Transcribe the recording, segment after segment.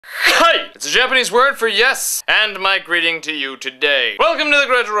Hi! It's a Japanese word for yes, and my greeting to you today. Welcome to the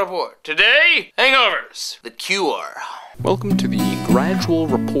Gradual Report. Today, hangovers. The cure. Welcome to the Gradual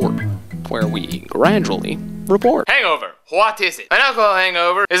Report, where we gradually report. Hangover. What is it? An alcohol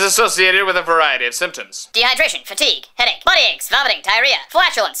hangover is associated with a variety of symptoms. Dehydration, fatigue, headache, body aches, vomiting, diarrhea,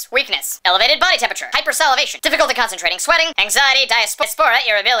 flatulence, weakness, elevated body temperature, hypersalivation, difficulty concentrating, sweating, anxiety, dysphoria,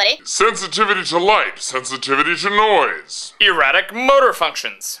 irritability, sensitivity to light, sensitivity to noise, erratic motor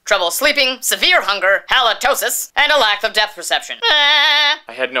functions, trouble sleeping, severe hunger, halitosis, and a lack of depth perception. I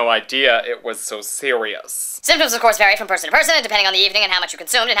had no idea it was so serious. Symptoms, of course, vary from person to person, depending on the evening and how much you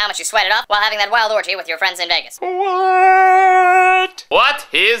consumed and how much you sweated off while having that wild orgy with your friends in Vegas. What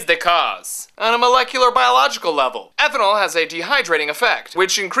is the cause? On a molecular biological level, ethanol has a dehydrating effect,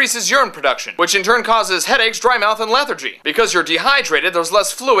 which increases urine production, which in turn causes headaches, dry mouth, and lethargy. Because you're dehydrated, there's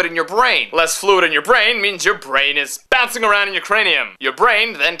less fluid in your brain. Less fluid in your brain means your brain is bouncing around in your cranium. Your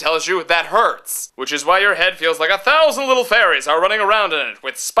brain then tells you that hurts, which is why your head feels like 1,000 little fairies are running around in it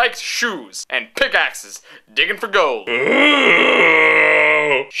with spiked shoes and pickaxes, digging for gold.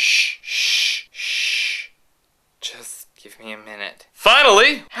 Shh, shh, shh. Just give me a minute.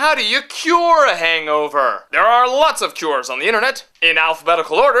 Finally, how do you cure a hangover? There are lots of cures on the internet. In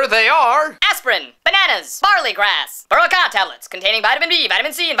alphabetical order, they are aspirin, bananas, barley grass, Buraka tablets containing vitamin B,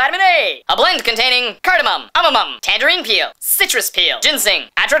 vitamin C, and vitamin A, a blend containing cardamom, amomum, tangerine peel, citrus peel, ginseng,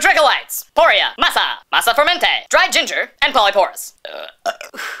 atrotricolites, poria, masa fermente, dried ginger, and polyporous.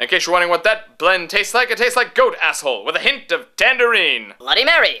 In case you're wondering what that blend tastes like, it tastes like goat asshole with a hint of tangerine. Bloody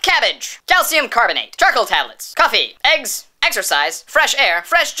Mary, cabbage, calcium carbonate, charcoal tablets, coffee, eggs, exercise, fresh air,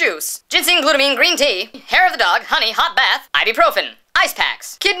 fresh juice, ginseng glutamine green tea, hair of the dog, honey, hot bath, ibuprofen, ice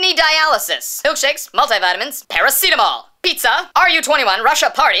packs, kidney dialysis, milkshakes, multivitamins, paracetamol, pizza, RU21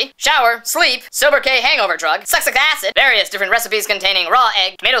 Russia party, shower, sleep, sober K hangover drug, succic acid, various different recipes containing raw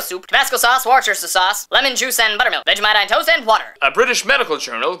egg, tomato soup, Tabasco sauce, Worcestershire sauce, lemon juice and buttermilk, Vegemite toast and water. A British medical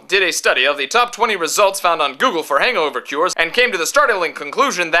journal did a study of the top 20 results found on Google for hangover cures and came to the startling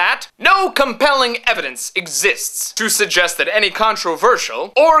conclusion that no compelling evidence exists to suggest that any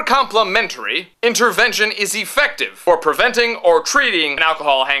controversial or complementary intervention is effective for preventing or treating an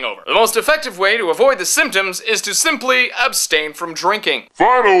alcohol hangover. The most effective way to avoid the symptoms is to simply abstain from drinking.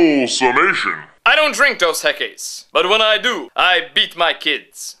 Final summation. I don't drink Dos Equis, but when I do, I beat my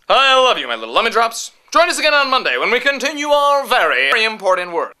kids. I love you, my little lemon drops. Join us again on Monday when we continue our very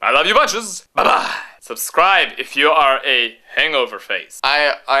important work. I love you bunches. Bye-bye. Subscribe if you are a hangover face.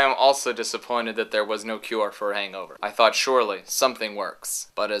 I am also disappointed that there was no cure for a hangover. I thought surely something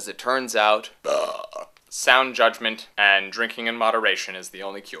works, but as it turns out, sound judgment and drinking in moderation is the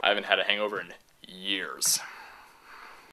only cure. I haven't had a hangover in years.